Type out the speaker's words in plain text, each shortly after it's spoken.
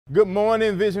Good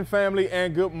morning, Vision family,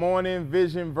 and good morning,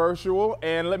 Vision Virtual.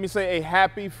 And let me say a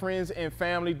happy Friends and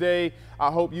Family Day. I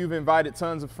hope you've invited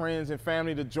tons of friends and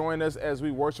family to join us as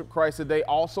we worship Christ today.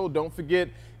 Also, don't forget,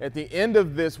 at the end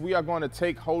of this, we are going to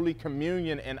take Holy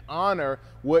Communion and honor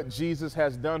what Jesus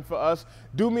has done for us.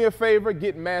 Do me a favor,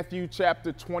 get Matthew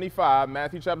chapter 25.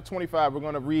 Matthew chapter 25, we're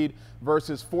going to read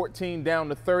verses 14 down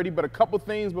to 30. But a couple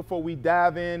things before we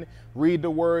dive in, read the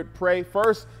word, pray.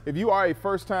 First, if you are a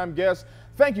first-time guest,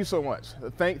 thank you so much.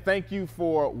 Thank you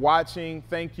for watching.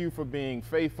 Thank you for being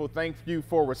faithful. Thank you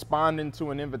for responding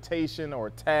to an invitation or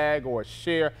a tag or a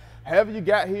share. However you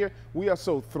got here, we are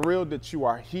so thrilled that you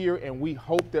are here, and we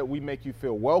hope that we make you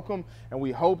feel welcome, and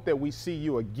we hope that we see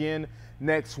you again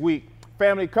next week.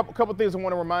 Family, couple things I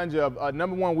want to remind you of.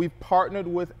 Number one, we've partnered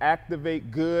with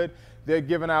Activate Good. They're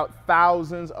giving out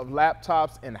thousands of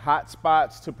laptops and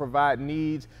hotspots to provide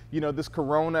needs. You know, this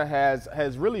corona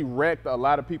has really wrecked a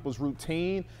lot of people's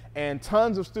routine, and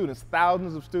tons of students,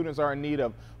 thousands of students are in need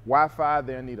of Wi-Fi,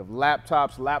 they're in need of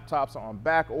laptops. Laptops are on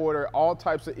back order, all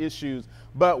types of issues,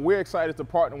 but we're excited to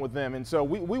partner with them. And so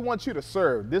we want you to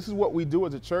serve. This is what we do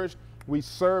as a church. We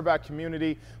serve our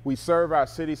community, we serve our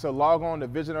city. So log on to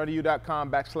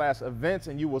visionrdu.com/events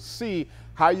and you will see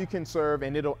how you can serve,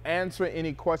 and it'll answer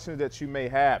any questions that you may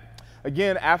have.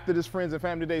 Again, after this Friends and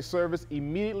Family Day service,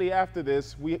 immediately after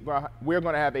this, we're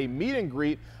going to have a meet and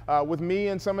greet with me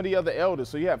and some of the other elders.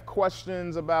 So you have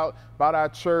questions about our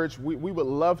church, we would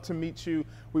love to meet you.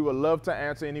 We would love to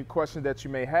answer any questions that you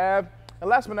may have.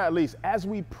 And last but not least, as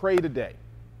we pray today,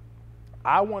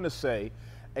 I want to say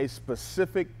a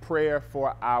specific prayer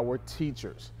for our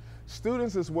teachers,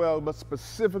 students as well, but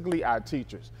specifically our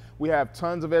teachers. We have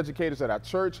tons of educators at our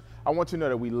church. I want you to know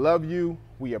that we love you,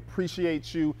 we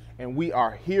appreciate you, and we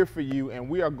are here for you, and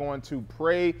we are going to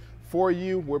pray for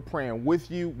you. We're praying with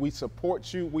you. We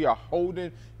support you. We are holding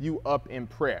you up in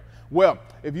prayer. Well,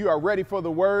 if you are ready for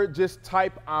the word, just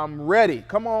type "I'm ready."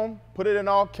 Come on, put it in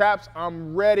all caps.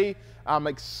 I'm ready. I'm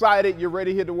excited. You're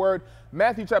ready to hear the word.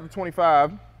 Matthew chapter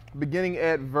 25. Beginning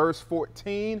at verse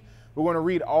 14, we're going to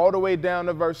read all the way down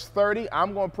to verse 30.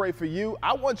 I'm going to pray for you.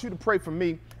 I want you to pray for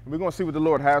me, and we're going to see what the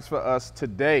Lord has for us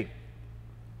today.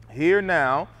 Hear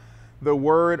now the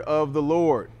word of the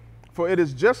Lord. For it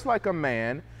is just like a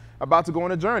man about to go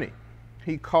on a journey.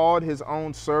 He called his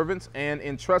own servants and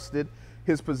entrusted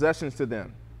his possessions to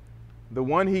them. The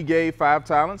one he gave 5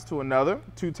 talents, to another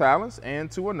 2 talents, and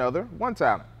to another 1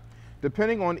 talent,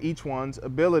 depending on each one's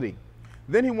ability.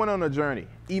 Then he went on a journey.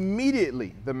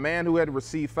 Immediately, the man who had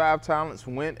received 5 talents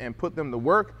went and put them to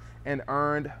work and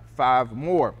earned 5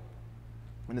 more.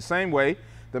 In the same way,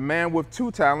 the man with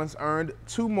 2 talents earned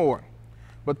 2 more.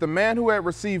 But the man who had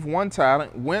received 1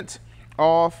 talent went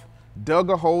off, dug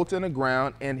a hole in the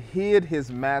ground, and hid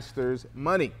his master's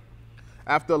money.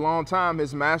 After a long time,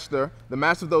 the master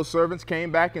of those servants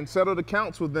came back and settled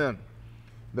accounts with them.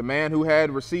 The man who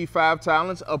had received 5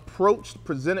 talents approached,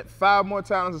 presented 5 more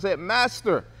talents, and said,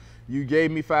 "Master, you gave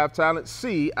me 5 talents.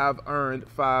 See, I've earned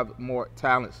 5 more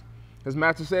talents." His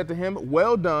master said to him,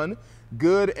 "Well done,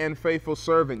 good and faithful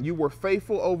servant. You were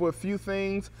faithful over a few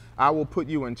things. I will put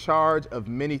you in charge of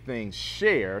many things.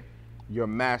 Share your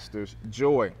master's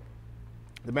joy."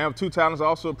 The man with 2 talents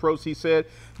also approached. He said,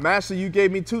 "Master, you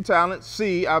gave me 2 talents.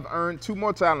 See, I've earned 2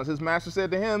 more talents." His master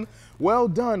said to him, "Well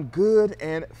done, good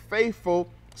and faithful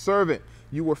servant.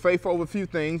 You were faithful over a few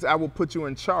things. I will put you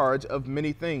in charge of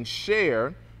many things.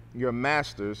 Share your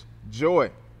master's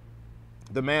joy."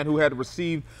 The man who had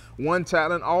received 1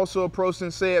 talent also approached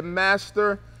and said,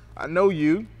 "Master, I know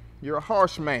you. You're a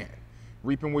harsh man,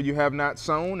 reaping where you have not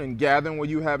sown and gathering where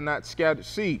you have not scattered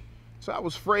seed. So I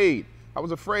was afraid,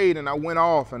 and I went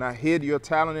off and I hid your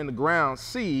talent in the ground.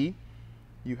 See,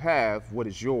 you have what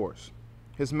is yours."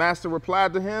 His master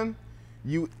replied to him,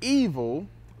 "You evil,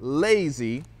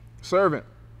 lazy servant.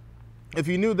 If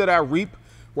you knew that I reap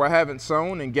where I haven't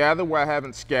sown and gather where I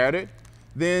haven't scattered,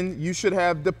 then you should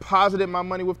have deposited my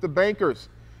money with the bankers,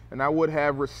 and I would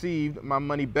have received my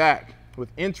money back with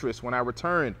interest when I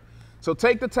returned. So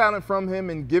take the talent from him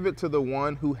and give it to the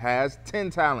one who has 10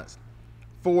 talents.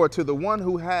 For to the one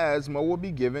who has, more will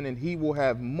be given, and he will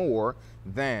have more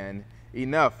than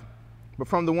enough. But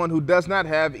from the one who does not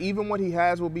have, even what he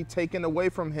has will be taken away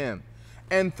from him.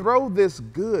 And throw this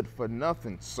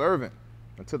good-for-nothing servant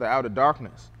into the outer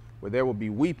darkness, where there will be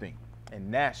weeping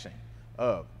and gnashing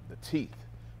of the teeth."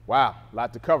 Wow, a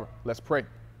lot to cover. Let's pray.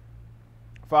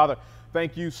 Father,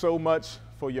 thank you so much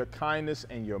for your kindness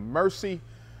and your mercy.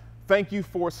 Thank you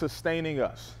for sustaining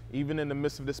us, even in the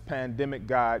midst of this pandemic,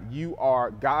 God. You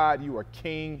are God, you are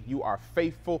King, you are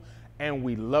faithful, and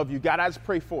we love you. God, I just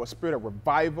pray for a spirit of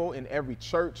revival in every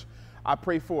church. I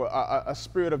pray for a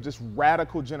spirit of just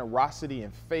radical generosity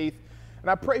and faith. And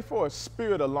I pray for a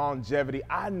spirit of longevity.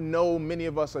 I know many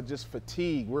of us are just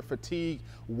fatigued. We're fatigued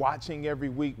watching every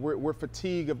week. We're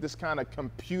fatigued of this kind of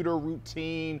computer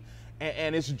routine,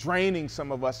 and it's draining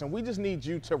some of us. And we just need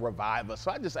you to revive us.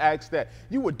 So I just ask that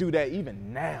you would do that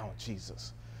even now,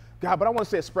 Jesus. God, but I want to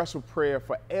say a special prayer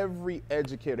for every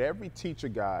educator, every teacher,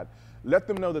 God. Let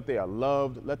them know that they are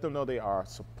loved. Let them know they are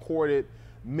supported.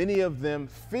 Many of them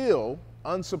feel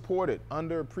unsupported,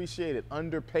 underappreciated,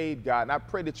 underpaid, God. And I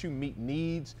pray that you meet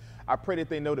needs. I pray that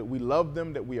they know that we love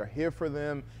them, that we are here for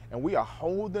them, and we are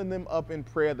holding them up in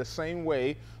prayer the same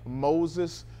way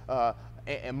Moses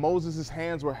and Moses'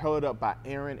 hands were held up by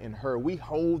Aaron and Hur. We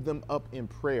hold them up in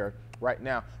prayer right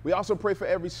now. We also pray for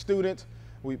every student.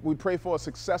 We pray for a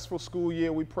successful school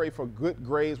year. We pray for good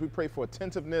grades. We pray for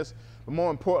attentiveness. But more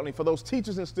importantly, for those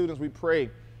teachers and students, we pray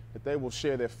that they will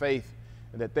share their faith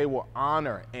and that they will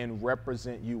honor and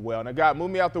represent you well. Now, God,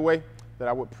 move me out the way that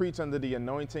I would preach under the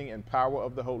anointing and power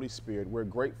of the Holy Spirit. We're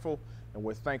grateful and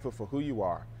we're thankful for who you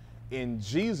are. In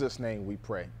Jesus' name we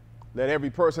pray. Let every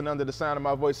person under the sound of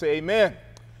my voice say amen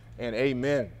and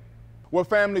amen. Well,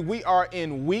 family, we are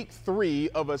in week 3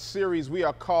 of a series we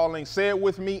are calling, say it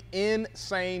with me,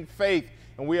 Insane Faith.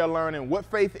 And we are learning what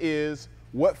faith is,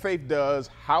 what faith does,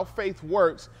 how faith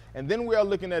works, and then we are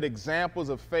looking at examples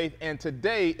of faith. And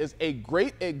today is a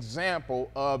great example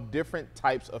of different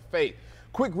types of faith.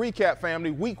 Quick recap,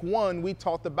 family. Week 1, we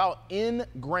talked about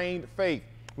ingrained faith.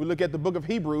 We look at the book of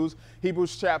Hebrews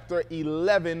chapter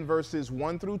 11, verses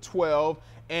 1 through 12.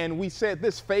 And we said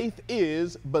this: faith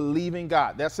is believing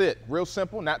God. That's it. Real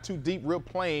simple, not too deep, real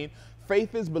plain.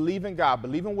 Faith is believing God,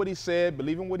 believing what he said,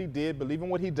 believing what he did, believing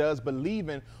what he does,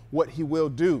 believing what he will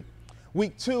do.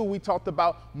 Week 2, we talked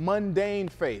about mundane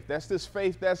faith. That's this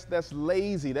faith that's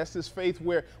lazy. That's this faith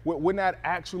where we're not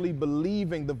actually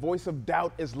believing. The voice of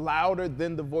doubt is louder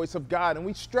than the voice of God. And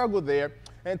we struggle there.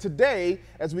 And today,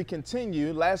 as we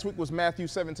continue, last week was Matthew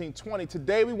 17:20.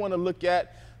 Today we want to look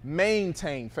at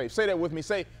maintain faith. Say that with me.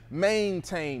 Say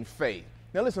maintain faith.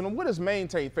 Now listen, what is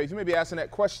maintain faith? You may be asking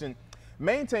that question.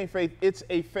 Maintain faith, it's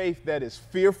a faith that is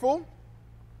fearful,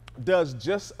 does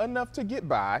just enough to get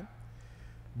by,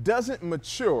 doesn't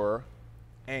mature,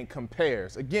 and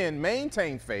compares. Again,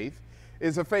 maintain faith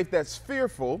is a faith that's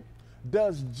fearful,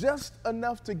 does just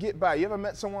enough to get by. You ever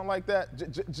met someone like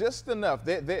that? Just enough.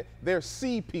 They're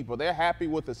C people. They're happy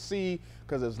with a C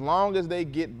because as long as they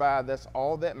get by, that's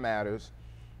all that matters.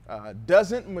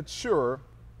 Doesn't mature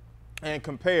and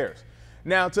compares.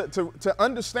 Now, to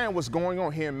understand what's going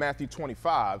on here in Matthew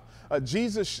 25,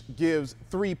 Jesus gives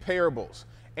 3 parables.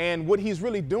 And what he's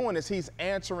really doing is he's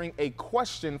answering a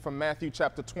question from Matthew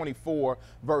chapter 24,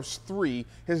 verse 3.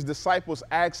 His disciples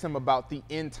asked him about the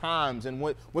end times and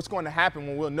what's going to happen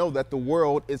when we'll know that the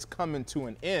world is coming to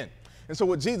an end. And so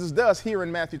what Jesus does here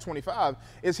in Matthew 25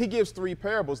 is he gives 3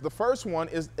 parables. The first one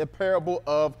is a parable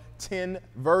of 10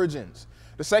 virgins.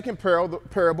 The second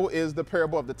parable is the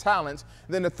parable of the talents.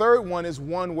 And then the third one is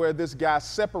one where this guy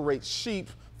separates sheep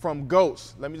from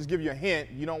goats. Let me just give you a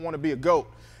hint. You don't want to be a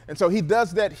goat. And so he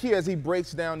does that here as he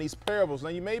breaks down these parables. Now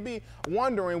you may be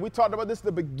wondering, we talked about this at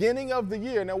the beginning of the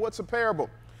year. Now what's a parable?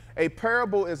 A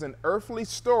parable is an earthly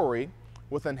story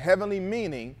with a heavenly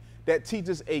meaning that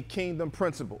teaches a kingdom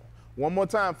principle. One more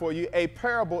time for you. A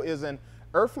parable is an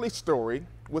earthly story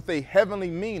with a heavenly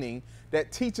meaning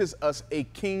that teaches us a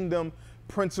kingdom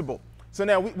principle. So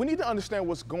now we need to understand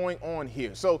what's going on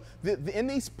here. So in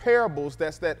these parables,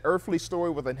 that's that earthly story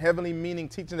with a heavenly meaning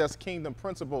teaching us kingdom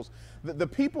principles. The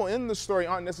people in the story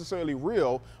aren't necessarily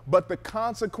real, but the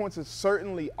consequences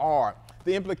certainly are.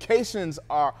 The implications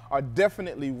are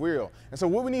definitely real. And so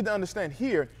what we need to understand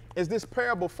here is this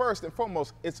parable, first and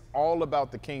foremost, it's all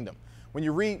about the kingdom. When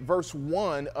you read verse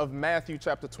 1 of Matthew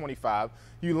chapter 25,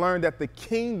 you learn that the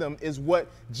kingdom is what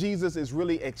Jesus is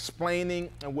really explaining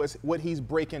and what he's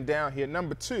breaking down here.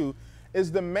 Number 2 is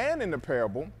the man in the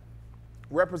parable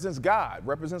represents God,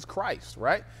 represents Christ,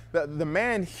 right? The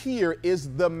man here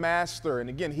is the master. And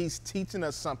again, he's teaching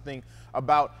us something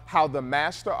about how the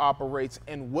master operates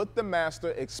and what the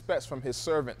master expects from his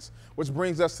servants, which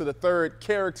brings us to the third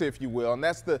character, if you will, and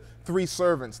that's the 3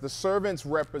 servants. The servants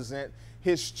represent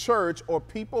his church, or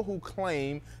people who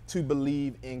claim to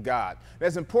believe in God. Now,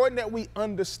 it's important that we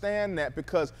understand that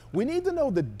because we need to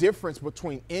know the difference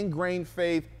between ingrained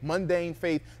faith, mundane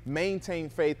faith,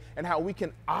 maintained faith, and how we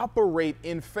can operate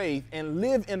in faith and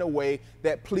live in a way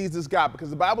that pleases God. Because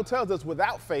the Bible tells us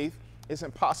without faith, it's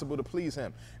impossible to please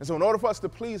him. And so in order for us to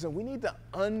please him, we need to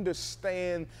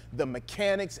understand the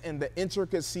mechanics and the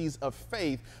intricacies of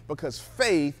faith, because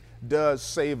faith does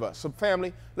save us. So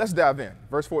family, let's dive in.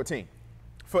 Verse 14.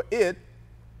 For it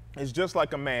is just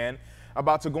like a man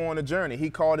about to go on a journey. He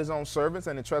called his own servants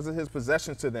and entrusted his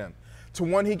possessions to them. To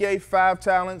one he gave 5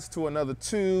 talents, to another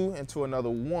 2, and to another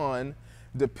 1,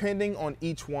 depending on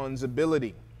each one's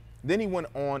ability. Then he went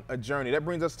on a journey. That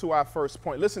brings us to our first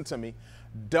point. Listen to me.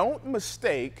 Don't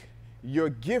mistake your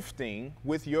gifting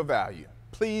with your value.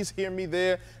 Please hear me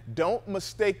there. Don't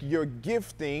mistake your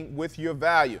gifting with your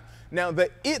value. Now, the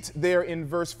it there in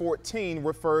verse 14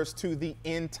 refers to the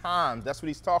end times. That's what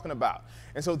he's talking about.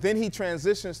 And so then he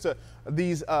transitions to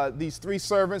these 3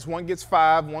 servants. One gets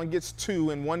 5, one gets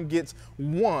 2, and one gets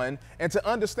 1. And to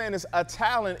understand this, a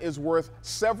talent is worth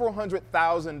several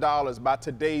 $100,000 by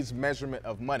today's measurement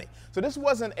of money. So this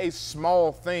wasn't a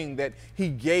small thing that he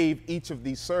gave each of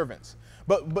these servants.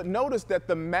 But notice that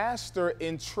the master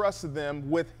entrusted them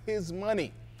with his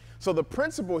money. So the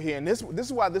principle here, and this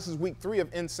is why this is week 3 of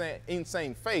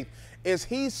Insane Faith, is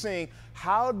he's saying,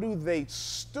 how do they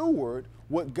steward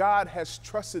what God has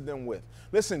trusted them with?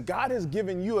 Listen, God has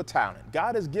given you a talent.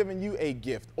 God has given you a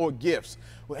gift or gifts.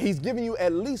 He's given you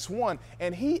at least one,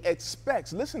 and he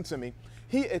expects, listen to me,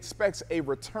 he expects a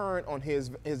return on his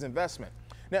investment.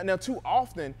 Now, too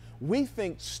often, we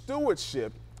think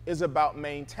stewardship is about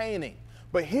maintaining.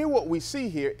 But here what we see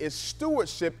here is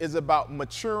stewardship is about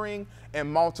maturing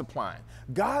and multiplying.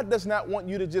 God does not want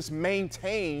you to just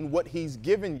maintain what he's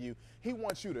given you. He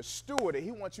wants you to steward it.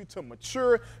 He wants you to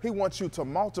mature. He wants you to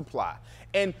multiply.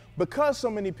 And because so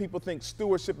many people think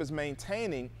stewardship is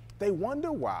maintaining, they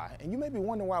wonder why. And you may be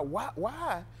wondering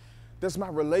why does my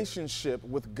relationship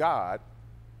with God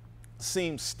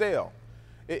seem stale?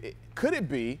 Could it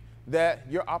be that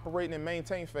you're operating in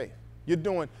maintain faith? You're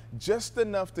doing just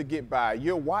enough to get by.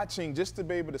 You're watching just to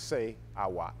be able to say, I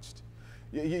watched.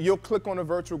 You'll click on a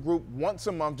virtual group once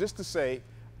a month just to say,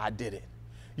 I did it.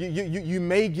 You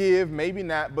may give, maybe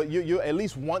not, but you at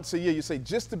least once a year, you say,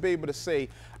 just to be able to say,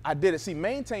 I did it. See,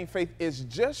 maintain faith is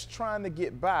just trying to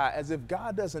get by as if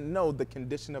God doesn't know the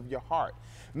condition of your heart.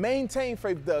 Maintain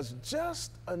faith does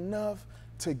just enough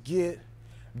to get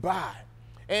by.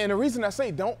 And the reason I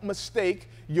say don't mistake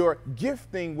your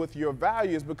gifting with your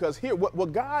value is because here,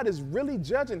 what God is really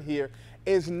judging here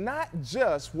is not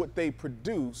just what they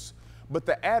produce, but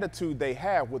the attitude they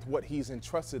have with what he's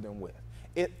entrusted them with.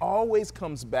 It always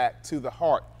comes back to the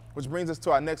heart, which brings us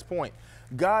to our next point.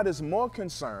 God is more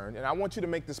concerned, and I want you to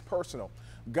make this personal,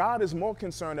 God is more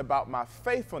concerned about my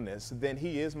faithfulness than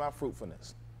he is my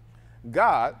fruitfulness.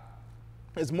 God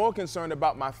is more concerned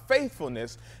about my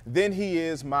faithfulness than he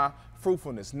is my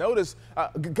fruitfulness. Notice,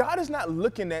 God is not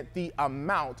looking at the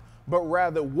amount, but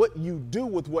rather what you do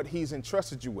with what he's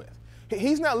entrusted you with.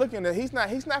 He's not looking at, he's not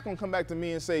going to come back to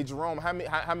me and say, Jerome,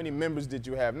 how many members did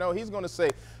you have? No, he's going to say,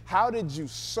 how did you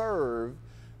serve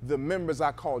the members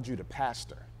I called you to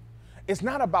pastor? It's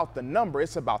not about the number.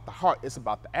 It's about the heart. It's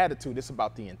about the attitude. It's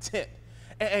about the intent.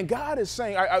 And God is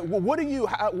saying, what are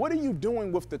you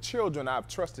doing with the children I've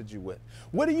trusted you with?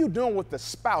 What are you doing with the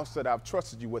spouse that I've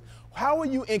trusted you with? How are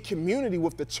you in community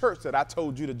with the church that I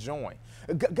told you to join?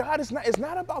 God is not, it's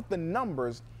not about the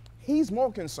numbers. He's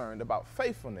more concerned about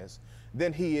faithfulness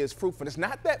than he is fruitfulness.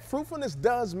 Not that fruitfulness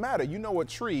does matter. You know a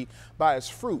tree by its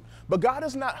fruit. But God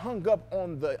is not hung up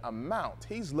on the amount.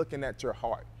 He's looking at your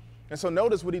heart. And so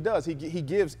notice what he does. He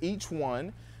gives each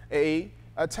one a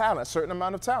talent, a certain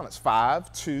amount of talents,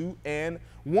 5, 2, and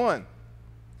 1.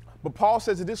 But Paul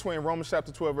says it this way in Romans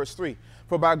chapter 12, verse 3.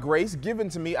 For by grace given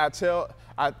to me, I tell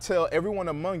everyone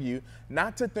among you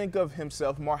not to think of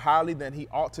himself more highly than he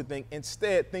ought to think.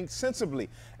 Instead, think sensibly,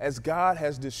 as God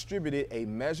has distributed a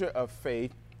measure of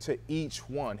faith to each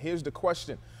one. Here's the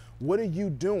question. What are you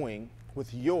doing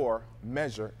with your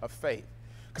measure of faith?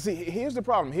 Because here's the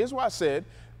problem. Here's why I said,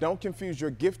 don't confuse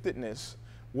your giftedness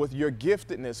with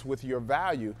your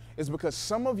value, is because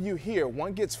some of you here,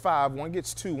 one gets 5, one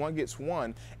gets 2, one gets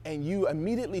 1, and you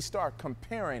immediately start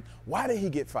comparing, why did he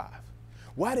get 5?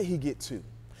 Why did he get 2?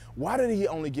 Why did he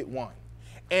only get 1?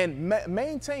 And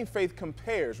maintain faith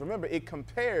compares. Remember, it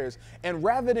compares. And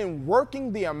rather than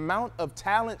working the amount of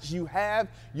talents you have,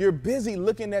 you're busy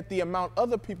looking at the amount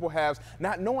other people have,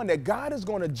 not knowing that God is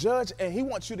going to judge and he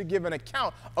wants you to give an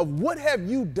account of what have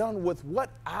you done with what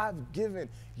I've given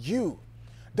you.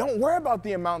 Don't worry about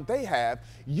the amount they have.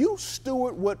 You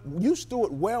steward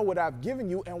well what I've given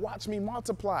you and watch me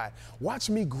multiply. Watch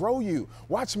me grow you.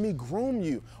 Watch me groom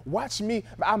you. Watch me.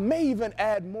 I may even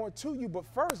add more to you, but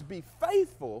first be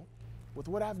faithful with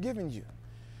what I've given you.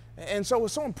 And so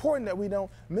it's so important that we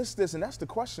don't miss this. And that's the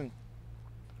question.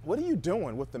 What are you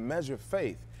doing with the measure of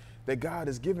faith that God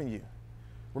has given you?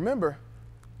 Remember,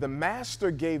 the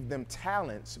master gave them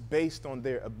talents based on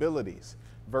their abilities.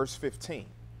 Verse 15.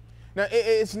 Now,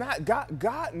 it's not God.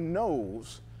 God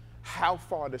knows how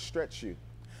far to stretch you.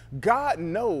 God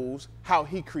knows how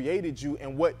he created you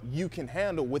and what you can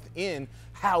handle within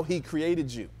how he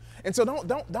created you. And so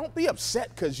don't be upset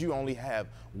because you only have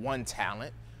one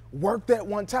talent. Work that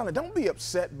one talent. Don't be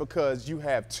upset because you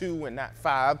have 2 and not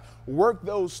 5. Work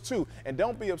those 2. And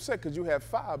don't be upset because you have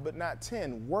 5 but not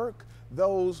 10. Work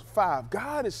those 5.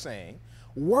 God is saying,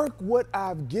 work what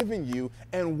I've given you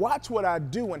and watch what I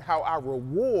do and how I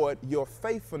reward your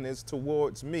faithfulness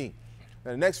towards me.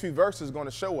 Now, the next few verses are going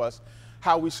to show us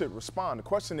how we should respond. The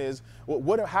question is,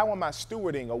 how am I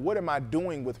stewarding, or what am I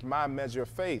doing with my measure of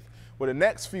faith? Well, the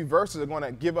next few verses are going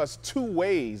to give us 2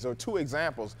 ways or 2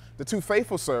 examples, the 2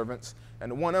 faithful servants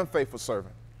and the 1 unfaithful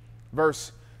servant.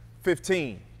 Verse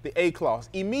 15, the A clause.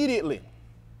 Immediately,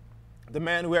 the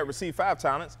man who had received 5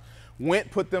 talents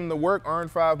went, put them to work,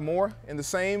 earned 5 more. In the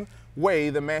same way,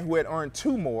 the man who had earned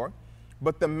 2 more,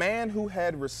 but the man who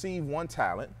had received 1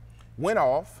 talent went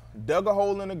off, dug a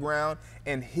hole in the ground,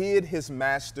 and hid his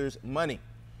master's money.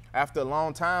 After a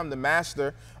long time, the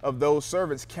master of those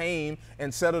servants came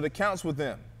and settled accounts with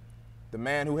them. The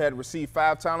man who had received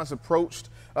 5 talents approached,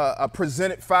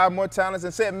 presented 5 more talents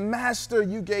and said, "Master,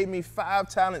 you gave me 5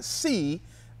 talents. See,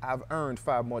 I've earned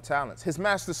 5 more talents." His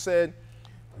master said,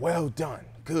 "Well done,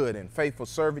 good and faithful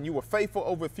servant. You were faithful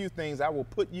over a few things. I will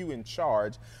put you in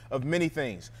charge of many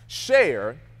things.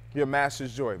 Share your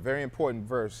master's joy." Very important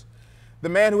verse. The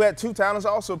man who had 2 talents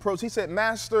also approached. He said,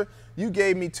 "Master, you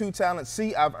gave me 2 talents.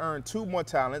 See, I've earned 2 more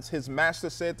talents." His master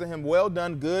said to him, "Well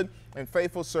done, good and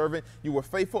faithful servant. You were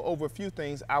faithful over a few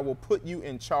things. I will put you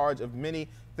in charge of many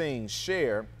things.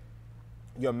 Share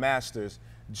your master's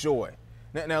joy."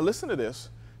 Now listen to this.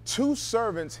 2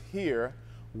 servants hear,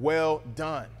 "Well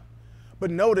done."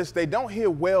 But notice they don't hear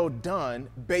 "well done"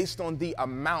 based on the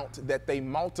amount that they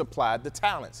multiplied the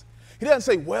talents. He doesn't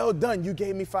say, "Well done, you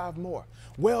gave me 5 more.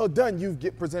 Well done, you've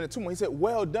presented 2 more." He said,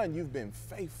 "Well done, you've been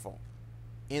faithful."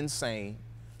 Insane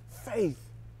faith.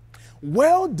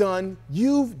 Well done,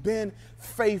 you've been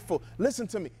faithful. Listen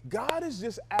to me. God is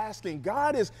just asking,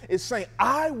 God is saying,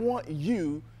 I want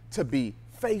you to be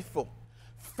faithful.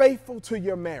 Faithful to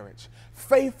your marriage,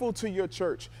 faithful to your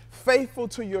church, faithful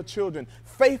to your children,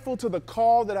 faithful to the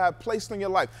call that I've placed on your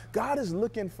life. God is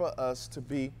looking for us to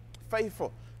be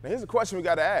faithful. Now, here's a question we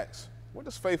got to ask. What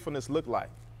does faithfulness look like?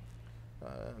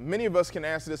 Many of us can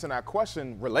answer this in our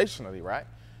question relationally, right?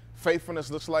 Faithfulness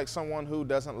looks like someone who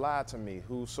doesn't lie to me,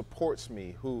 who supports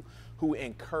me, who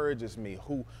encourages me,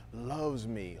 who loves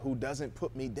me, who doesn't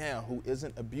put me down, who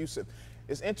isn't abusive.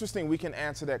 It's interesting we can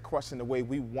answer that question the way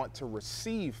we want to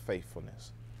receive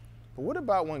faithfulness. But what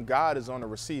about when God is on the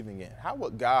receiving end? How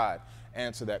would God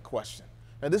answer that question?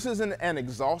 Now, this isn't an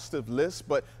exhaustive list,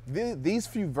 but these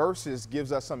few verses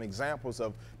gives us some examples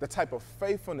of the type of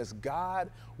faithfulness God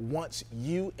wants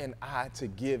you and I to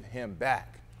give him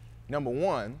back. Number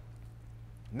 1,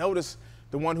 notice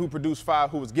the one who produced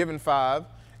 5, who was given 5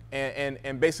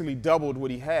 and basically doubled what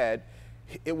he had.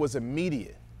 It was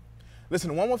immediate. Listen,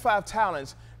 the one with 5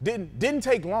 talents didn't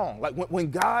take long. Like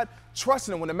when God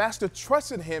trusted him, when the master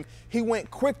trusted him, he went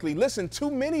quickly. Listen,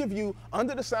 too many of you,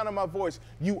 under the sound of my voice,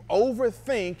 you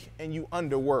overthink and you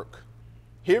underwork.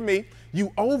 Hear me. You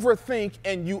overthink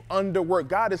and you underwork.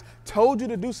 God has told you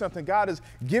to do something. God has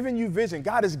given you vision.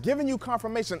 God has given you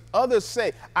confirmation. Others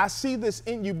say, I see this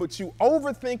in you, but you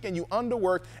overthink and you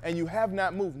underwork and you have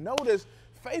not moved. Notice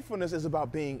faithfulness is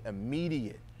about being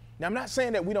immediate. Now, I'm not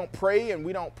saying that we don't pray and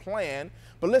we don't plan,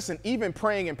 but listen, even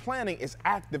praying and planning is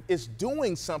active. It's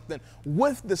doing something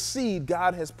with the seed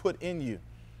God has put in you.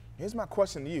 Here's my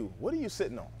question to you. What are you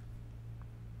sitting on?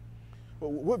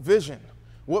 What vision,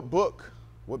 what book,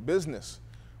 what business,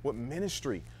 what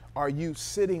ministry are you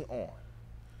sitting on?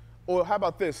 Or how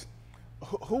about this?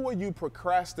 Who are you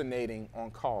procrastinating on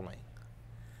calling?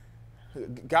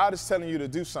 God is telling you to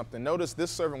do something. Notice this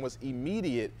servant was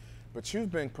immediate, but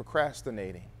you've been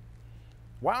procrastinating.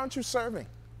 Why aren't you serving?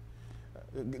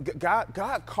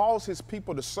 God calls his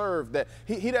people to serve. That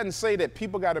he doesn't say that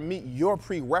people got to meet your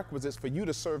prerequisites for you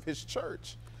to serve his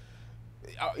church.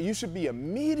 You should be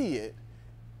immediate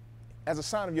as a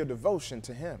sign of your devotion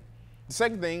to him. The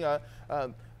second thing,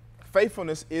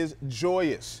 faithfulness is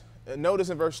joyous. Notice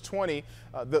in verse 20,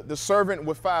 the servant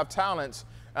with 5 talents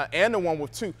and the one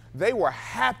with 2, they were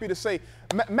happy to say,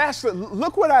 "Master,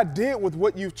 look what I did with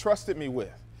what you've trusted me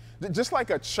with." Just like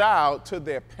a child to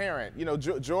their parent. You know,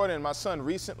 Jordan, my son,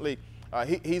 recently,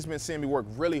 he's been seeing me work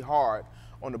really hard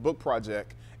on the book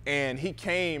project. And he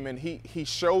came and he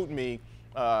showed me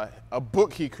a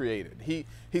book he created.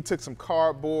 He took some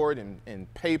cardboard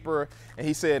and paper, and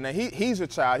he said, now he's a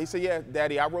child. He said, yeah,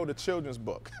 Daddy, I wrote a children's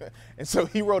book. And so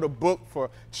he wrote a book for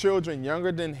children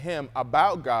younger than him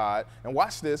about God, and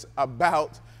watch this,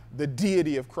 about the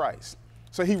deity of Christ.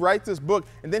 So he writes this book,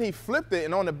 and then he flipped it,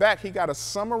 and on the back, he got a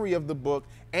summary of the book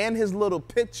and his little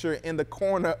picture in the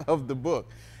corner of the book.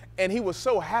 And he was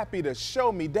so happy to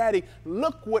show me, Daddy,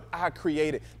 look what I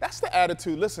created. That's the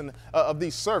attitude, listen, of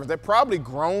these servants. They're probably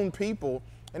grown people,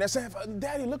 and they're saying,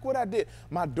 Daddy, look what I did.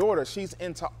 My daughter, she's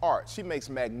into art. She makes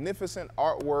magnificent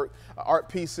artwork, art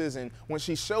pieces, and when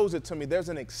she shows it to me, there's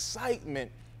an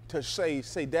excitement to say,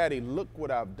 Daddy, look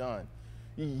what I've done.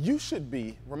 You should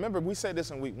be, remember, we said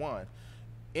this in week 1,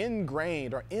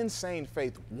 ingrained or insane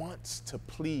faith wants to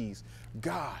please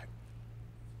God.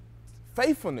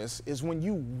 Faithfulness is when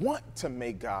you want to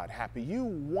make God happy. You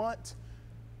want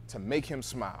to make him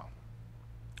smile.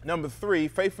 Number 3,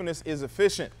 faithfulness is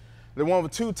efficient. The one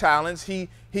with 2 talents, he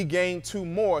gained 2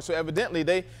 more. So evidently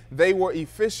they were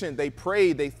efficient. They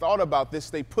prayed, they thought about this,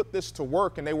 they put this to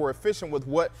work, and they were efficient with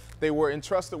what they were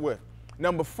entrusted with.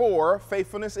 Number 4,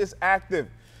 faithfulness is active.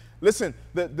 Listen,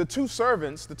 the 2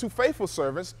 servants, the 2 faithful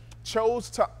servants, chose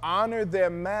to honor their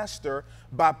master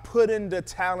by putting the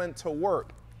talent to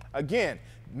work. Again,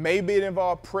 maybe it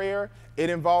involved prayer, it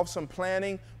involved some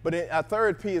planning, but a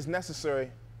third P is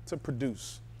necessary to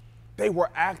produce. They were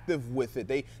active with it.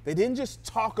 They didn't just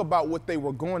talk about what they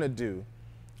were going to do,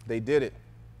 they did it.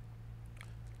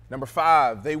 Number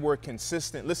 5, they were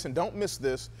consistent. Listen, don't miss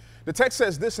this. The text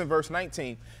says this in verse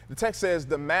 19. The text says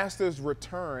the master's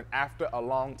return after a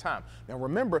long time. Now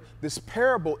remember, this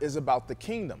parable is about the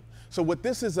kingdom. So what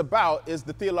this is about is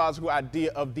the theological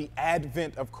idea of the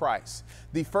advent of Christ.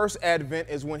 The first advent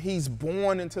is when he's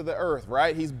born into the earth,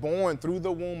 right? He's born through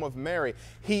the womb of Mary.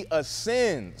 He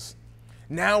ascends.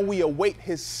 Now we await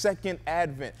his second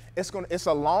advent. It's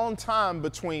a long time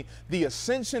between the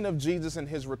ascension of Jesus and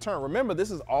his return. Remember,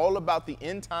 this is all about the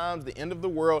end times, the end of the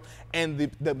world, and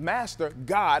the master,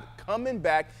 God, coming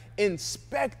back,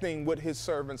 inspecting what his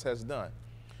servants has done.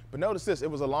 But notice this,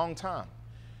 it was a long time.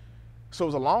 So it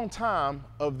was a long time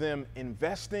of them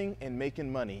investing and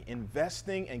making money,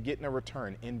 investing and getting a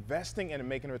return, investing and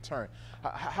making a return.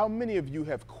 How many of you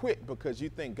have quit because you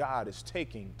think God is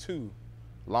taking too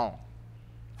long?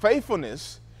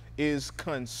 Faithfulness is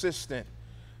consistent.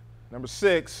 Number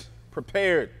 6,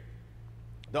 prepared.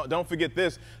 Don't forget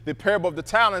this. The parable of the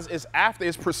talents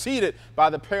is preceded by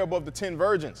the parable of the 10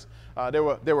 virgins.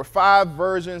 There were 5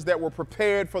 virgins that were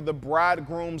prepared for the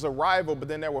bridegroom's arrival, but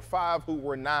then there were 5 who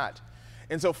were not.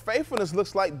 And so faithfulness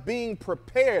looks like being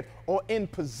prepared or in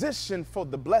position for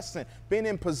the blessing, being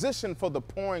in position for the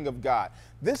pouring of God.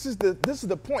 This is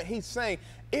the point. He's saying,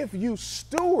 if you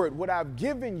steward what I've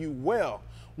given you well,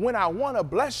 when I want to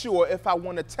bless you or if I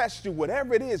want to test you,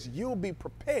 whatever it is, you'll be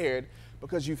prepared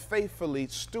because you faithfully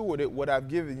stewarded what I've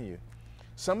given you.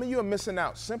 Some of you are missing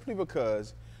out simply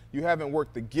because you haven't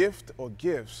worked the gift or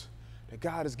gifts that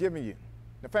God has given you.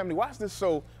 Now, family, why is this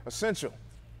so essential?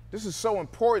 This is so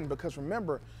important because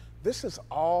remember, this is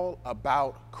all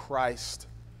about Christ's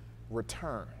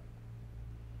return.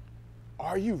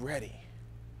 Are you ready?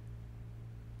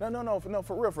 No,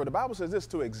 for real. The Bible says this,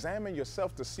 to examine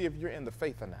yourself to see if you're in the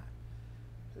faith or not.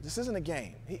 This isn't a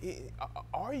game.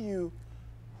 Are you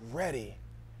ready?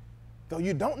 Though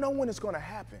you don't know when it's going to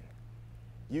happen,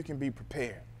 you can be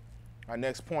prepared. Our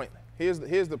next point, here's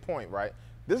the point, right?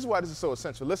 This is why this is so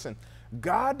essential. Listen,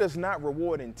 God does not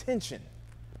reward intention.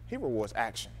 He rewards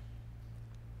action.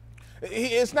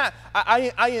 It's not,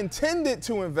 I intended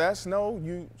to invest. No,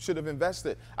 you should have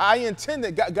invested. I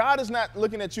intended, God is not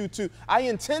looking at you to, I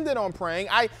intended on praying.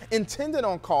 I intended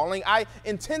on calling. I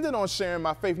intended on sharing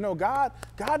my faith. No, God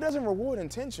doesn't reward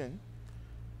intention.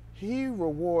 He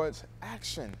rewards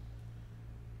action.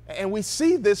 And we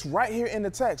see this right here in the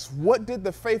text. What did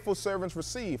the faithful servants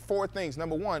receive? 4 things.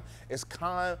 Number 1 is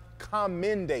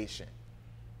commendation.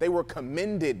 They were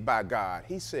commended by God.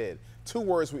 He said 2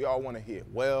 words we all want to hear.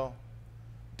 Well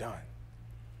done.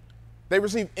 They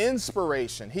receive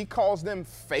inspiration. He calls them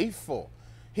faithful.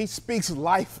 He speaks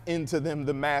life into them,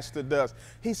 the master does.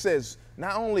 He says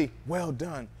not only well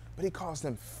done, but he calls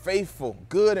them faithful,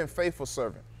 good and faithful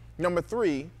servant. Number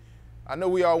 3, I know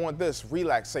we all want this,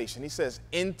 relaxation. He says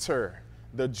enter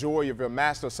the joy of your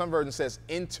master. Some version says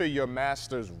enter your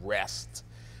master's rest.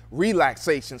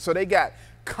 Relaxation. So they got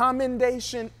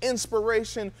commendation,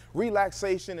 inspiration,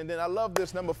 relaxation, and then I love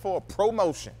this, number 4,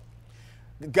 promotion.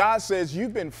 God says,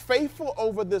 you've been faithful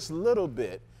over this little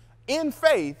bit. In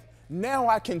faith, now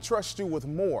I can trust you with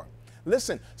more.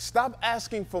 Listen, stop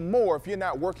asking for more if you're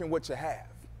not working what you have.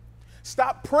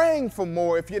 Stop praying for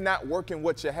more if you're not working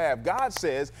what you have. God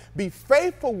says, be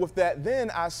faithful with that. Then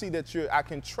I see that I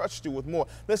can trust you with more.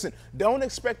 Listen, don't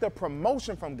expect a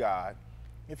promotion from God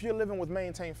if you're living with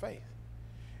maintained faith.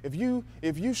 If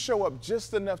you show up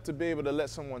just enough to be able to let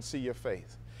someone see your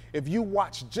faith, if you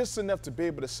watch just enough to be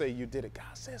able to say you did it,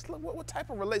 God says, look, what type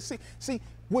of relationship? See,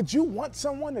 would you want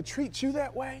someone to treat you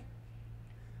that way?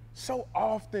 So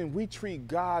often we treat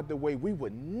God the way we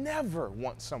would never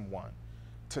want someone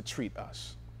to treat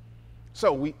us.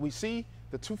 So we see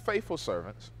the two faithful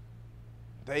servants.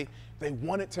 They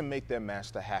wanted to make their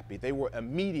master happy. They were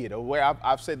immediate.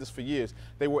 I've said this for years.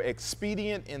 They were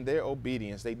expedient in their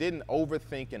obedience. They didn't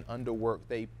overthink and underwork.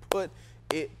 They put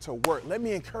it to work. Let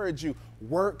me encourage you,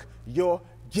 work your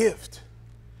gift.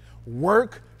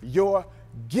 Work your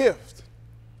gift.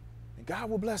 And God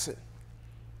will bless it.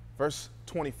 Verse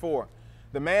 24,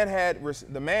 the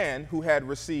man who had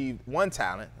received 1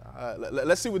 talent,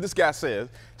 let's see what this guy says.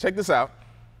 Check this out.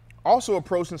 Also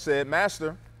approached and said,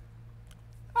 Master,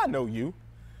 I know you.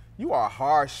 You are a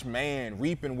harsh man,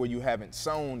 reaping where you haven't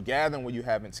sown, gathering where you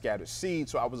haven't scattered seed.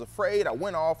 So I was afraid. I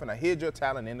went off and I hid your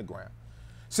talent in the ground.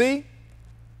 See,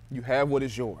 you have what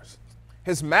is yours.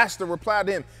 His master replied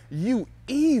to him, you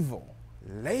evil,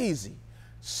 lazy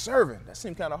servant. That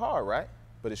seemed kind of hard, right?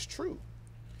 But it's true.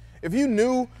 If you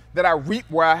knew that I reap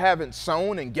where I haven't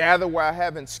sown and gather where I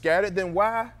haven't scattered,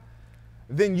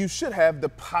 then you should have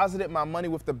deposited my money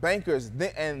with the bankers,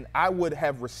 and I would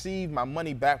have received my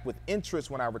money back with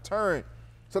interest when I returned.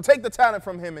 So take the talent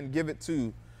from him and give it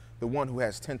to the one who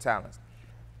has 10 talents.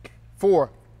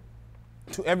 For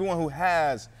to everyone who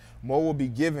has, more will be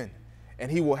given,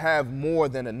 and he will have more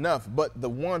than enough. But the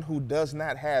one who does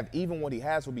not have, even what he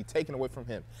has will be taken away from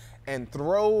him. And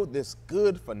throw this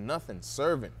good-for-nothing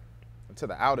servant into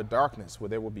the outer darkness, where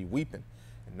there will be weeping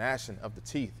and gnashing of the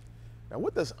teeth. Now,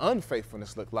 what does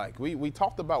unfaithfulness look like? We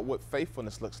talked about what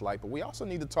faithfulness looks like, but we also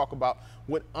need to talk about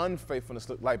what unfaithfulness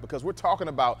looks like, because we're talking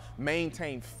about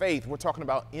maintained faith. We're talking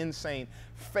about insane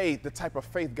faith, the type of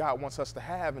faith God wants us to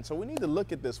have. And so we need to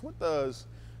look at this. What does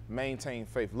maintained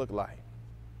faith look like?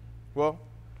 Well,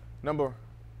 number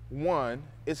one,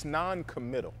 it's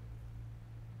non-committal.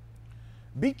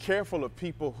 Be careful of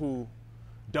people who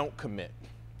don't commit.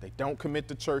 They don't commit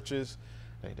to churches.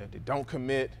 They don't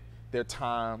commit their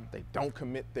time. They don't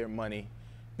commit their money.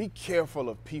 Be careful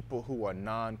of people who are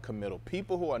non-committal.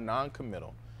 People who are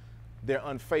non-committal, they're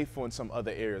unfaithful in some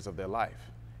other areas of their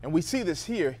life. And we see this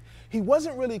here. He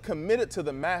wasn't really committed to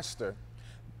the master.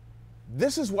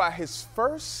 This is why his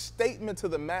first statement to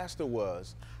the master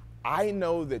was, I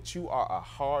know that you are a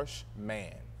harsh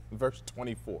man. Verse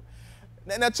 24.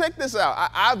 Now check this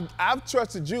out. I've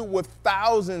trusted you with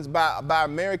thousands by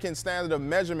American standard of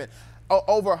measurement,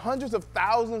 over hundreds of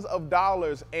thousands of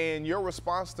dollars, and your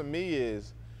response to me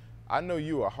is, I know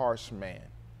you are a harsh man.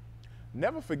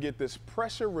 Never forget this.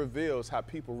 Pressure reveals how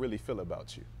people really feel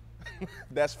about you.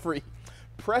 That's free.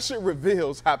 Pressure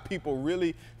reveals how people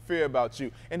really feel about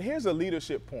you. And here's a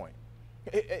leadership point.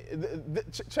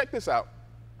 Check this out.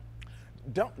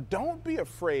 Don't be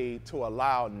afraid to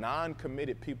allow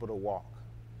non-committed people to walk.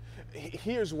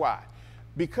 Here's why.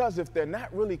 Because if they're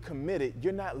not really committed,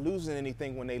 you're not losing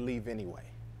anything when they leave anyway.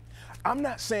 I'm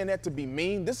not saying that to be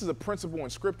mean. This is a principle in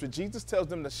Scripture. Jesus tells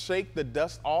them to shake the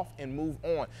dust off and move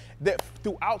on. That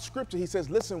throughout Scripture, he says,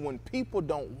 listen, when people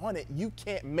don't want it, you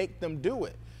can't make them do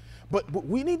it. But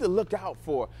we need to look out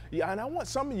for, and I want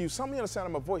some of you on the sound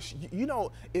of my voice, you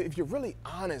know, if you're really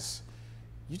honest,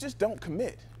 you just don't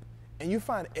commit. And you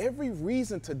find every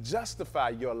reason to justify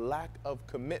your lack of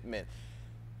commitment.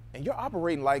 And you're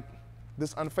operating like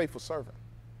this unfaithful servant.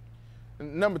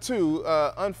 Number two,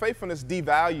 unfaithfulness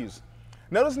devalues.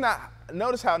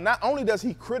 Notice how not only does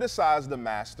he criticize the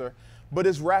master, but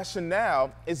his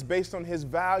rationale is based on his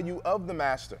value of the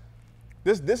master.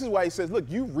 This is why he says, look,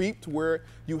 you reaped where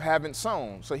you haven't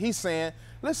sown. So he's saying,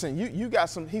 listen, you got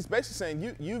some, he's basically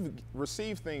saying you've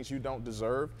received things you don't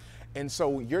deserve. And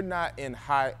so you're not in a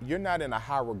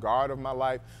high regard of my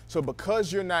life. So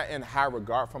because you're not in high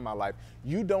regard for my life,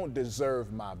 you don't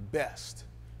deserve my best.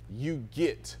 You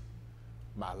get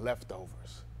my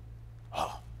leftovers.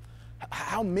 Oh,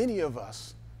 how many of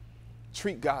us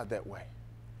treat God that way?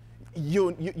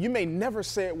 You may never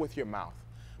say it with your mouth,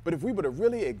 but if we were to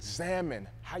really examine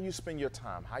how you spend your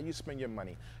time, how you spend your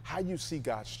money, how you see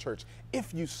God's church,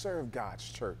 if you serve God's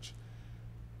church,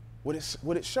 would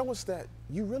it show us that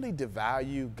you really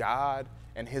devalue God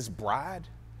and his bride?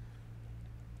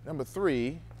 Number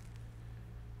three,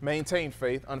 maintain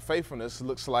faith. Unfaithfulness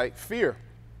looks like fear.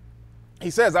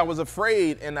 He says, I was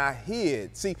afraid and I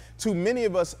hid. See, too many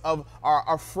of us are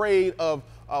afraid of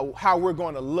how we're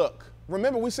going to look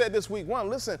Remember, we said this week one,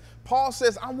 listen, Paul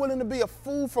says, I'm willing to be a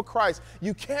fool for Christ.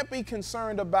 You can't be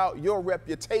concerned about your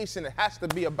reputation. It has to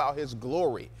be about his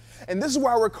glory. And this is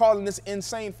why we're calling this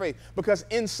insane faith, because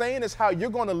insane is how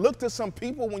you're going to look to some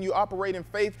people when you operate in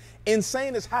faith.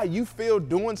 Insane is how you feel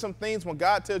doing some things when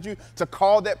God tells you to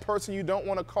call that person you don't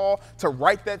want to call, to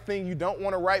write that thing you don't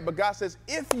want to write. But God says,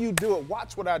 if you do it,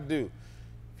 watch what I do.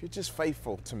 If you're just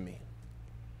faithful to me.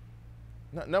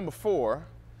 Number 4,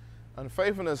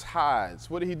 unfaithfulness hides.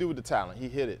 What did he do with the talent? He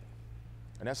hid it.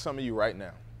 And that's some of you right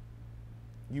now.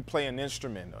 You play an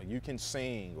instrument, or you can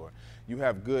sing, or you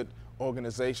have good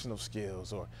organizational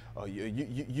skills, or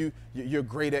you're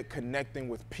great at connecting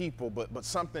with people, but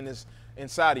something is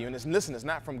inside of you. And listen, it's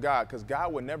not from God, because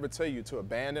God would never tell you to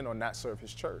abandon or not serve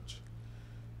his church.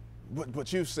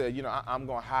 But you said, you know, I'm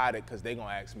going to hide it because they're going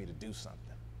to ask me to do something.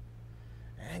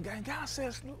 And God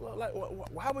says, like,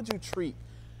 why would you treat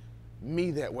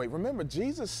me that way? Remember,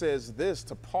 Jesus says this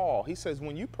to Paul. He says,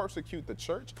 when you persecute the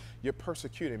church, you're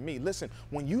persecuting me. Listen,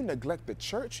 when you neglect the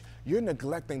church, you're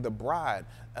neglecting the bride.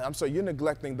 You're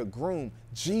neglecting the groom,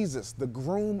 Jesus, the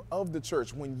groom of the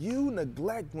church. When you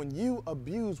neglect, when you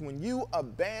abuse, when you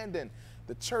abandon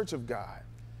the church of God,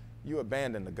 you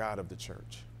abandon the God of the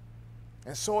church.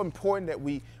 And it's so important that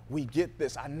we get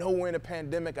this. I know we're in a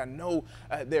pandemic. I know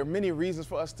there are many reasons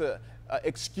for us to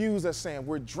excuse us saying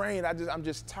we're drained. I'm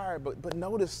just tired. But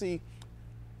notice, see,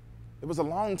 it was a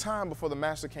long time before the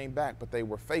master came back, but they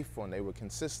were faithful and they were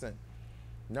consistent.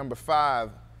 Number 5,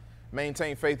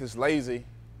 maintain faith is lazy.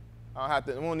 I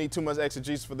won't need too much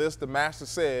exegesis for this. The master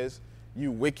says,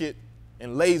 you wicked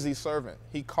and lazy servant.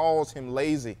 He calls him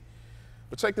lazy.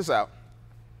 But check this out.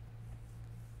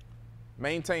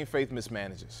 Maintain faith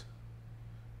mismanages.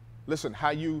 Listen,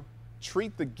 how you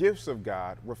treat the gifts of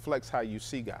God reflects how you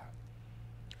see God.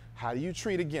 How do you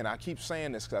treat, again, I keep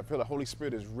saying this because I feel the Holy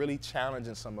Spirit is really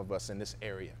challenging some of us in this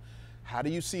area. How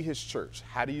do you see his church?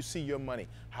 How do you see your money?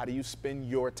 How do you spend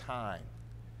your time?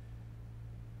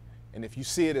 And if you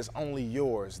see it as only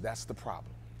yours, that's the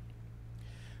problem.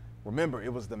 Remember,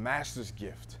 it was the master's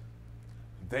gift.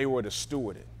 They were to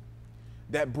steward it.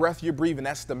 That breath you're breathing,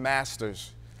 that's the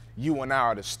master's. You and I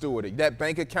are the steward. That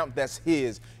bank account, that's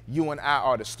his. You and I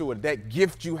are the steward. That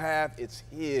gift you have, it's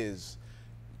his.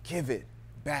 Give it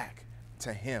back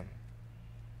to him.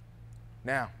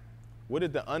 Now, what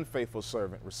did the unfaithful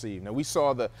servant receive? Now, we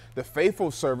saw the faithful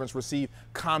servants receive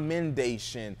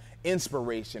commendation,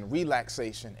 inspiration,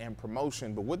 relaxation, and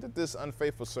promotion. But what did this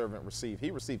unfaithful servant receive?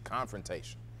 He received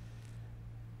confrontation.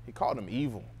 He called him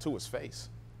evil to his face.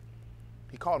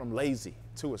 He called him lazy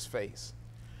to his face.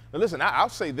 Now listen, I'll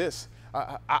say this.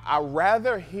 I'd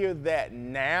rather hear that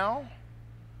now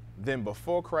than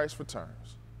before Christ returns.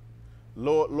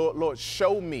 Lord,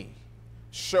 show me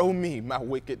my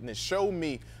wickedness. Show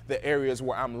me the areas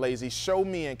where I'm lazy. Show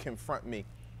me and confront me.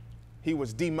 He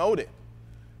was demoted.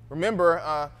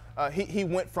 Remember, he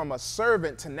went from a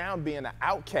servant to now being an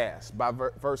outcast by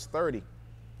verse 30.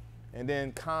 And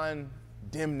then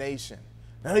condemnation.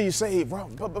 Now you say,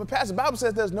 but Pastor, the Bible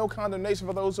says there's no condemnation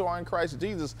for those who are in Christ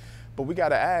Jesus. But we got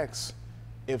to ask,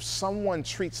 if someone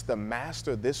treats the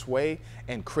master this way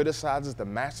and criticizes the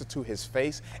master to his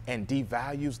face and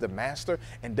devalues the master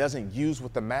and doesn't use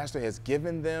what the master has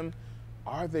given them,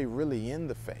 are they really in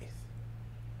the faith?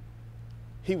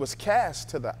 He was cast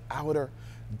to the outer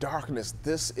darkness.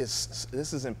 This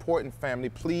is important, family.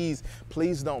 Please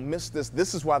don't miss this.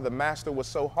 This is why the master was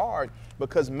so hard,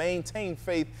 because maintained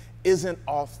faith isn't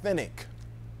authentic.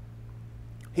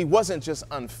 He wasn't just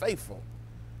unfaithful.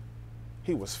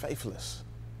 He was faithless.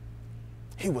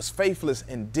 He was faithless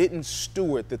and didn't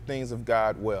steward the things of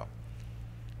God well.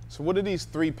 So what are these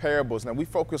 3 parables? Now we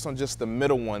focus on just the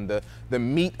middle one, the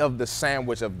meat of the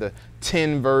sandwich of the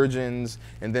 10 virgins,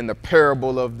 and then the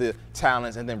parable of the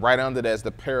talents, and then right under that is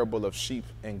the parable of sheep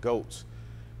and goats.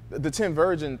 The 10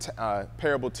 virgin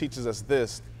parable teaches us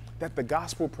this, that the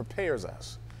gospel prepares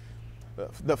us.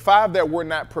 The 5 that were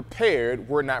not prepared,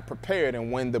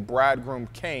 and when the bridegroom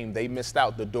came, they missed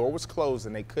out. The door was closed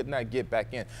and they could not get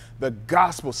back in. The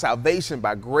gospel, salvation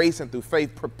by grace and through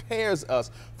faith, prepares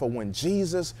us for when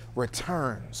Jesus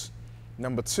returns.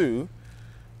 Number 2,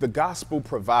 the gospel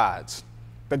provides.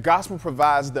 The gospel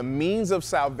provides the means of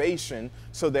salvation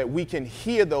so that we can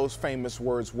hear those famous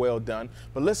words, well done.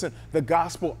 But listen, the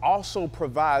gospel also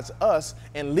provides us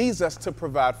and leads us to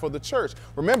provide for the church.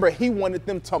 Remember, he wanted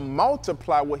them to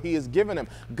multiply what he has given them.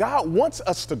 God wants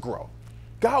us to grow.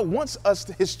 God wants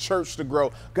his church to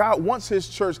grow. God wants his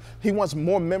church. He wants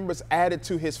more members added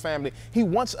to his family. He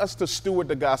wants us to steward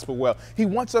the gospel well. He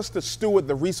wants us to steward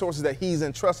the resources that he's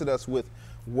entrusted us with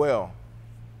well.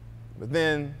 But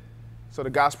then So the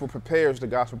gospel prepares, the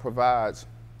gospel provides.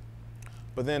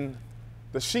 But then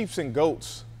the sheep and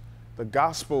goats, the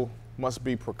gospel must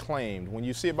be proclaimed. When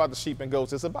you see about the sheep and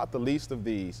goats, it's about the least of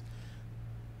these.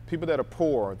 People that are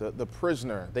poor, the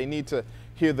prisoner, they need to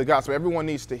hear the gospel. Everyone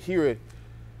needs to hear it,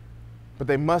 but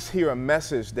they must hear a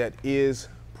message that is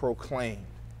proclaimed.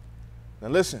 Now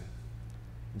listen,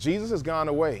 Jesus has gone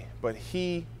away, but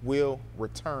he will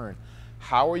return.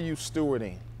 How are you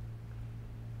stewarding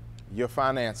your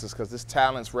finances? Because this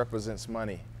talents represents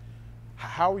money.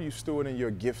 How are you stewarding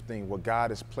your gifting, what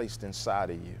God has placed inside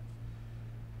of you?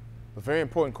 A very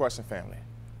important question, family.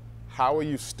 How are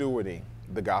you stewarding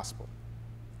the gospel?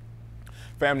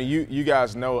 Family, you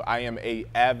guys know I am an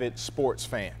avid sports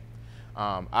fan.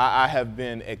 I have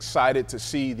been excited to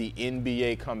see the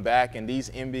NBA come back, and these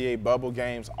NBA bubble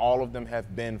games, all of them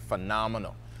have been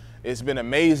phenomenal. It's been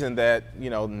amazing that,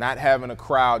 not having a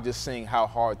crowd, just seeing how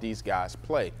hard these guys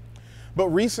play. But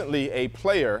recently, a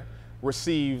player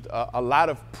received a lot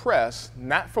of press,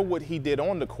 not for what he did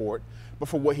on the court, but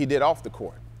for what he did off the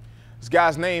court. This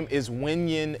guy's name is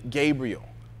Wenyen Gabriel.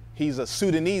 He's a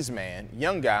Sudanese man,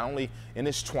 young guy, only in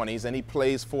his 20s, and he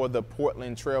plays for the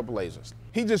Portland Trail Blazers.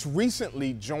 He just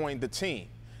recently joined the team,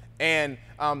 and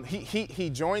he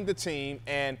joined the team,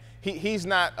 and he's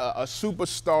not a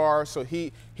superstar, so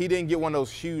he didn't get one of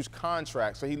those huge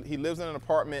contracts. So he lives in an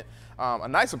apartment, a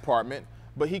nice apartment,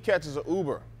 but he catches an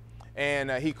Uber, and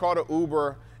he caught an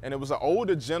Uber, and it was an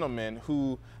older gentleman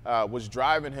who was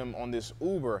driving him on this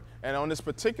Uber. And on this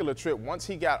particular trip, once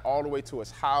he got all the way to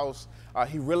his house,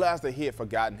 he realized that he had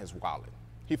forgotten his wallet.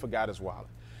 He forgot his wallet.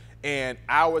 And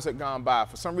hours had gone by.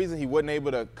 For some reason, he wasn't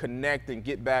able to connect and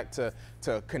get back to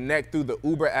connect through the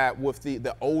Uber app with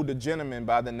the older gentleman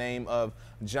by the name of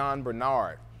John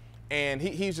Bernard. And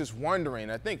he's just wondering.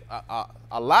 I think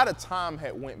a lot of time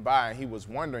had went by, and he was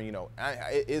wondering,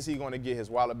 is he going to get his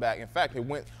wallet back? In fact, it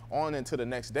went on into the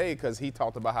next day because he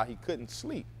talked about how he couldn't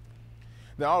sleep.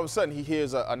 Then all of a sudden, he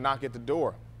hears a knock at the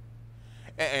door.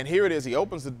 And here it is. He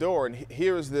opens the door, and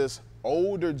here is this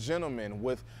older gentleman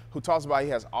who talks about he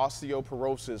has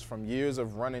osteoporosis from years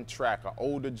of running track, an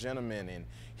older gentleman, and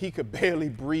he could barely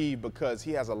breathe because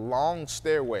he has a long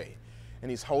stairway, and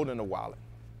he's holding a wallet.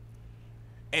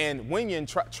 And Wenyen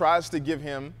tries to give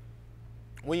him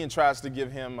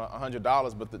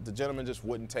 $100, but the gentleman just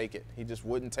wouldn't take it. He just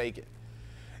wouldn't take it.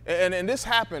 And this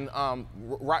happened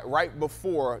right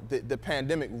before the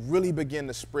pandemic really began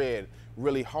to spread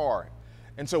really hard.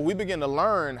 And so we begin to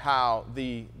learn how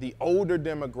the older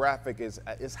demographic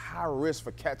is high risk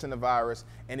for catching the virus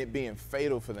and it being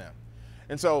fatal for them.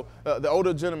 And so the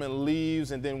older gentleman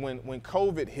leaves, and then when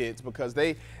COVID hits, because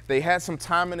they had some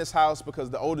time in his house because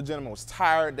the older gentleman was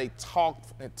tired, they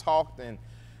talked, and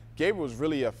Gabriel was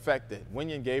really affected.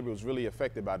 Wenyen Gabriel was really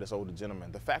affected by this older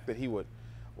gentleman. The fact that he would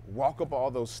walk up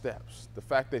all those steps, the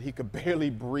fact that he could barely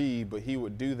breathe, but he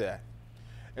would do that.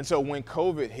 And so when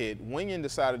COVID hit, Wenyen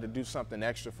decided to do something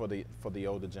extra for the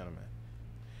older gentleman.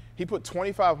 He put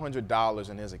 $2,500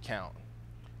 in his account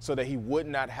so that he would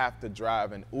not have to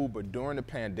drive an Uber during the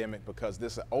pandemic because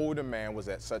this older man was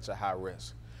at such a high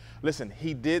risk. Listen,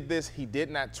 he did this. He did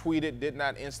not tweet it, did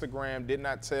not Instagram, did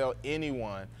not tell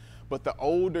anyone. But the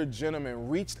older gentleman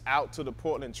reached out to the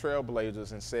Portland Trail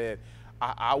Blazers and said,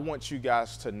 I want you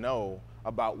guys to know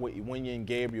about what Wenyen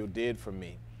Gabriel did for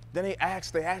me. Then they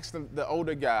asked the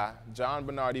older guy, John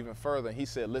Bernard, even further, and he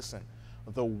said, listen,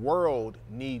 the world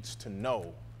needs to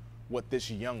know what this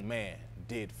young man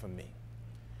did for me.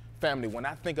 Family, when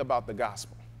I think about the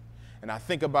gospel, and I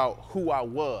think about who I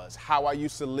was, how I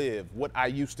used to live, what I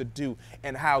used to do,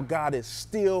 and how God is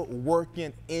still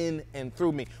working in and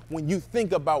through me. When you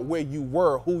think about where you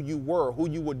were, who you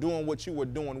were doing what you were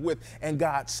doing with, and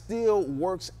God still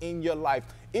works in your life.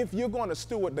 If you're going to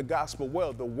steward the gospel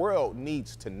well, the world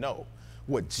needs to know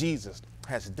what Jesus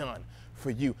has done for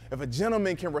you. If a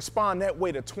gentleman can respond that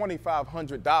way to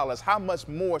 $2,500, how much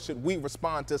more should we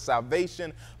respond to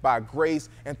salvation by grace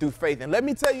and through faith? And let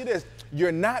me tell you this,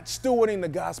 you're not stewarding the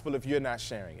gospel if you're not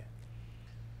sharing it.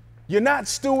 You're not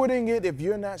stewarding it if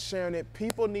you're not sharing it.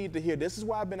 People need to hear. This is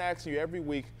why I've been asking you every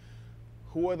week,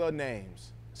 who are the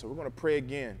names? So we're going to pray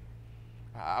again.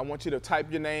 I want you to type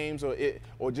your names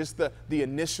or just the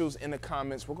initials in the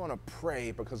comments. We're going to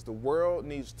pray because the world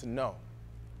needs to know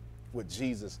what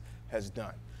Jesus has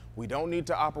done. We don't need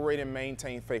to operate and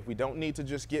maintain faith. We don't need to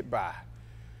just get by.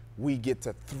 We get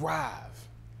to thrive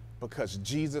because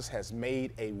Jesus has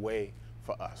made a way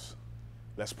for us.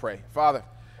 Let's pray. Father,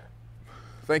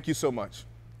 thank you so much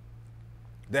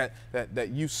that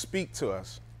you speak to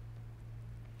us.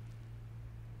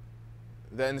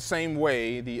 That in the same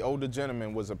way, the older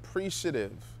gentleman was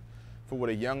appreciative for what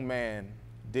a young man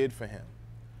did for him,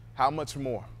 how much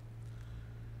more?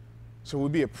 So we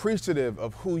be appreciative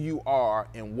of who you are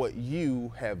and what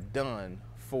you have done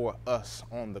for us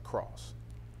on the cross.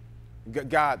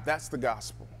 God, that's the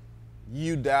gospel.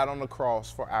 You died on the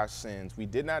cross for our sins. We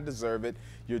did not deserve it.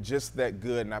 You're just that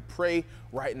good. And I pray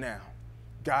right now,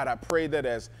 God, I pray that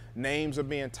as names are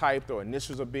being typed or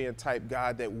initials are being typed,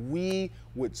 God, that we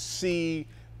would see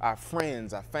our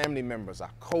friends, our family members,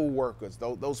 our co-workers,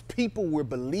 those people we're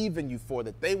believing you for,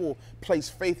 that they will place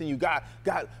faith in you. God,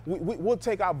 we'll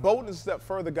take our boldness a step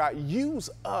further. God, use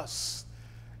us.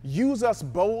 Use us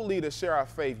boldly to share our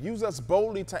faith. Use us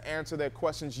boldly to answer their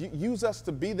questions. Use us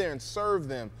to be there and serve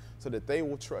them so that they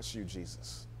will trust you,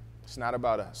 Jesus. It's not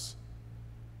about us.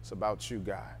 It's about you,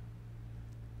 God.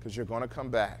 Because you're going to come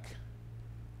back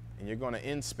and you're going to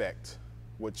inspect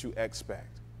what you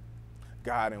expect.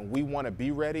 God, and we want to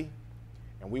be ready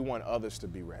and we want others to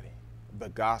be ready. The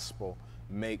gospel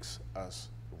makes us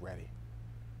ready.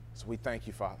 So we thank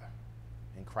you, Father,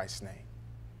 in Christ's name.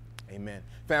 Amen.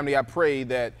 Family, I pray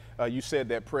that you said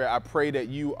that prayer. I pray that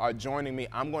you are joining me.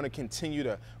 I'm going to continue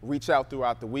to reach out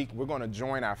throughout the week. We're going to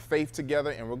join our faith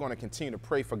together, and we're going to continue to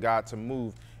pray for God to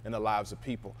move in the lives of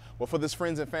people. Well, for this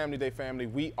Friends and Family Day, family,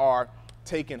 we are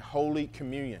taking Holy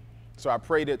Communion. So I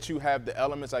pray that you have the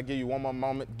elements. I give you one more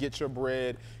moment. Get your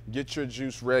bread, get your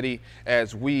juice ready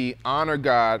as we honor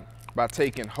God by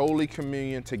taking Holy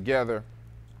Communion together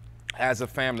as a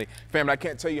family. Family, I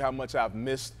can't tell you how much I've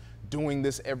missed doing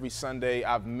this every Sunday.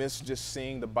 I've missed just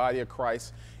seeing the body of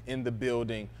Christ in the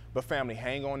building. But family,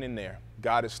 hang on in there.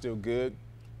 God is still good.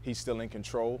 He's still in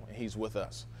control, and he's with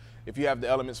us. If you have the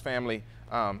elements, family,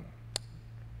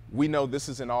 we know this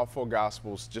is in all four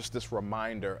Gospels, just this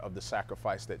reminder of the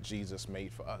sacrifice that Jesus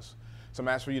made for us. So I'm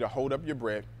asking for you to hold up your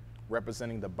bread,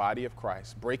 representing the body of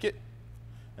Christ. Break it,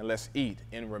 and let's eat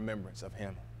in remembrance of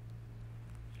him.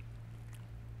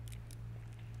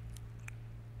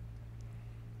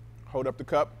 Hold up the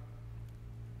cup,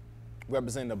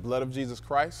 representing the blood of Jesus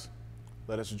Christ.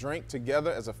 Let us drink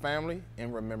together as a family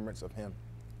in remembrance of him.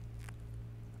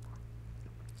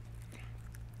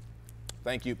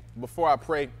 Thank you. Before I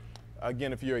pray,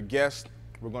 again, if you're a guest,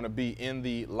 we're going to be in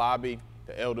the lobby.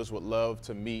 The elders would love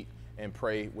to meet and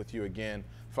pray with you again.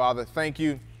 Father, thank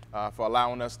you for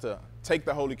allowing us to take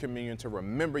the Holy Communion to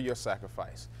remember your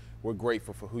sacrifice. We're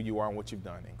grateful for who you are and what you've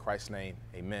done. In Christ's name,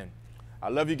 amen. I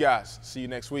love you guys. See you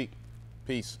next week.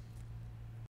 Peace.